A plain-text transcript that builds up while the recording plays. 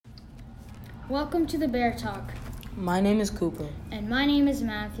Welcome to the Bear Talk. My name is Cooper. And my name is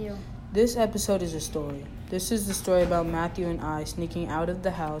Matthew. This episode is a story. This is the story about Matthew and I sneaking out of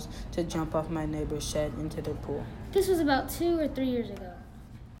the house to jump off my neighbor's shed into their pool. This was about 2 or 3 years ago.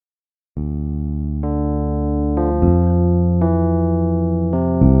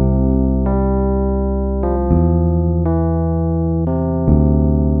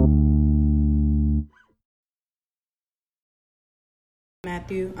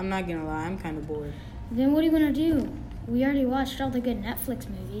 Matthew, I'm not gonna lie, I'm kind of bored. Then what are you going to do? We already watched all the good Netflix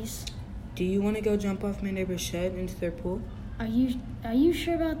movies. Do you want to go jump off my neighbor's shed into their pool? Are you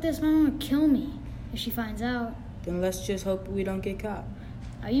sure about this? My mom would kill me if she finds out. Then let's just hope we don't get caught.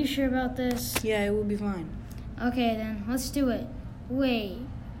 Are you sure about this? Yeah, it will be fine. Okay then, let's do it. Wait,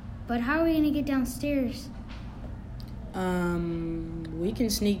 but how are we going to get downstairs? We can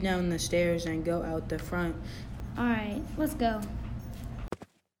sneak down the stairs and go out the front. Alright, let's go.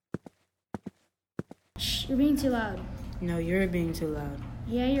 Shh, you're being too loud. No, you're being too loud.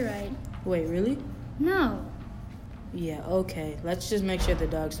 Yeah, you're right. Wait, really? No. Yeah, okay. Let's just make sure the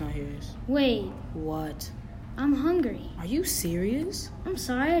dogs don't hear us. Wait, What? I'm hungry. Are you serious? I'm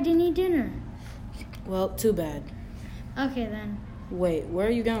sorry, I didn't eat dinner. Well, too bad. Okay then. Wait, where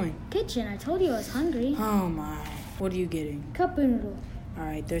are you going? Kitchen, I told you I was hungry. Oh my. What are you getting? Cup noodle.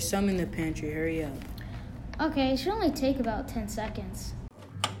 Alright, there's some in the pantry. Hurry up. Okay, it should only take about 10 seconds.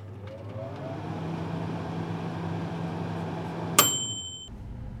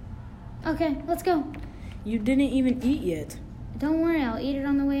 Okay, let's go. You didn't even eat yet. Don't worry, I'll eat it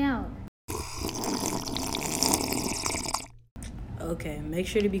on the way out. Okay, make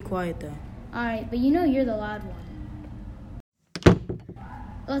sure to be quiet though. Alright, but you know you're the loud one.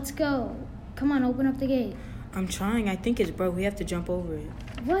 Let's go. Come on, open up the gate. I'm trying. I think it's broke. We have to jump over it.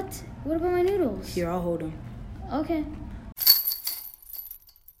 What? What about my noodles? Here, I'll hold them. Okay.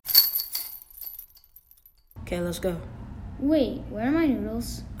 Okay, let's go. Wait, where are my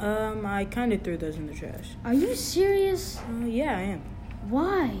noodles? I kind of threw those in the trash. Are you serious? Yeah, I am.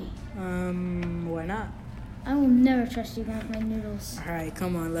 Why? Why not? I will never trust you with my noodles. Alright,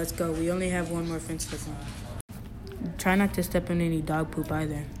 come on, let's go. We only have one more fence to climb. Try not to step in any dog poop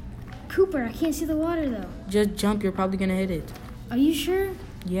either. Cooper, I can't see the water though. Just jump, you're probably gonna hit it. Are you sure?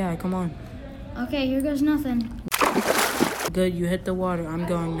 Yeah, come on. Okay, here goes nothing. Good, you hit the water. I'm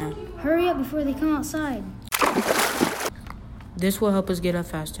going now. Hurry up before they come outside. This will help us get up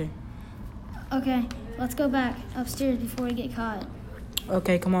faster. Okay, let's go back upstairs before we get caught.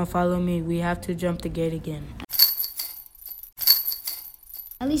 Okay, come on, follow me. We have to jump the gate again.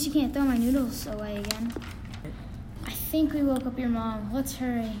 At least you can't throw my noodles away again. I think we woke up your mom. Let's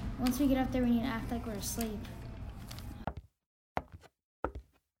hurry. Once we get up there, we need to act like we're asleep.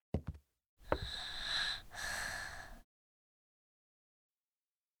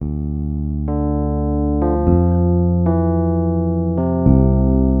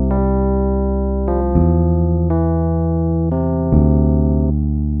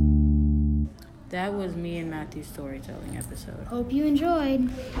 That was me and Matthew's storytelling episode. Hope you enjoyed.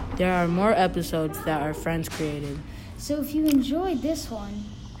 There are more episodes that our friends created So if you enjoyed this one,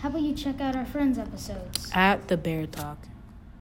 how about you check out our friends' episodes? at The Bear Talk.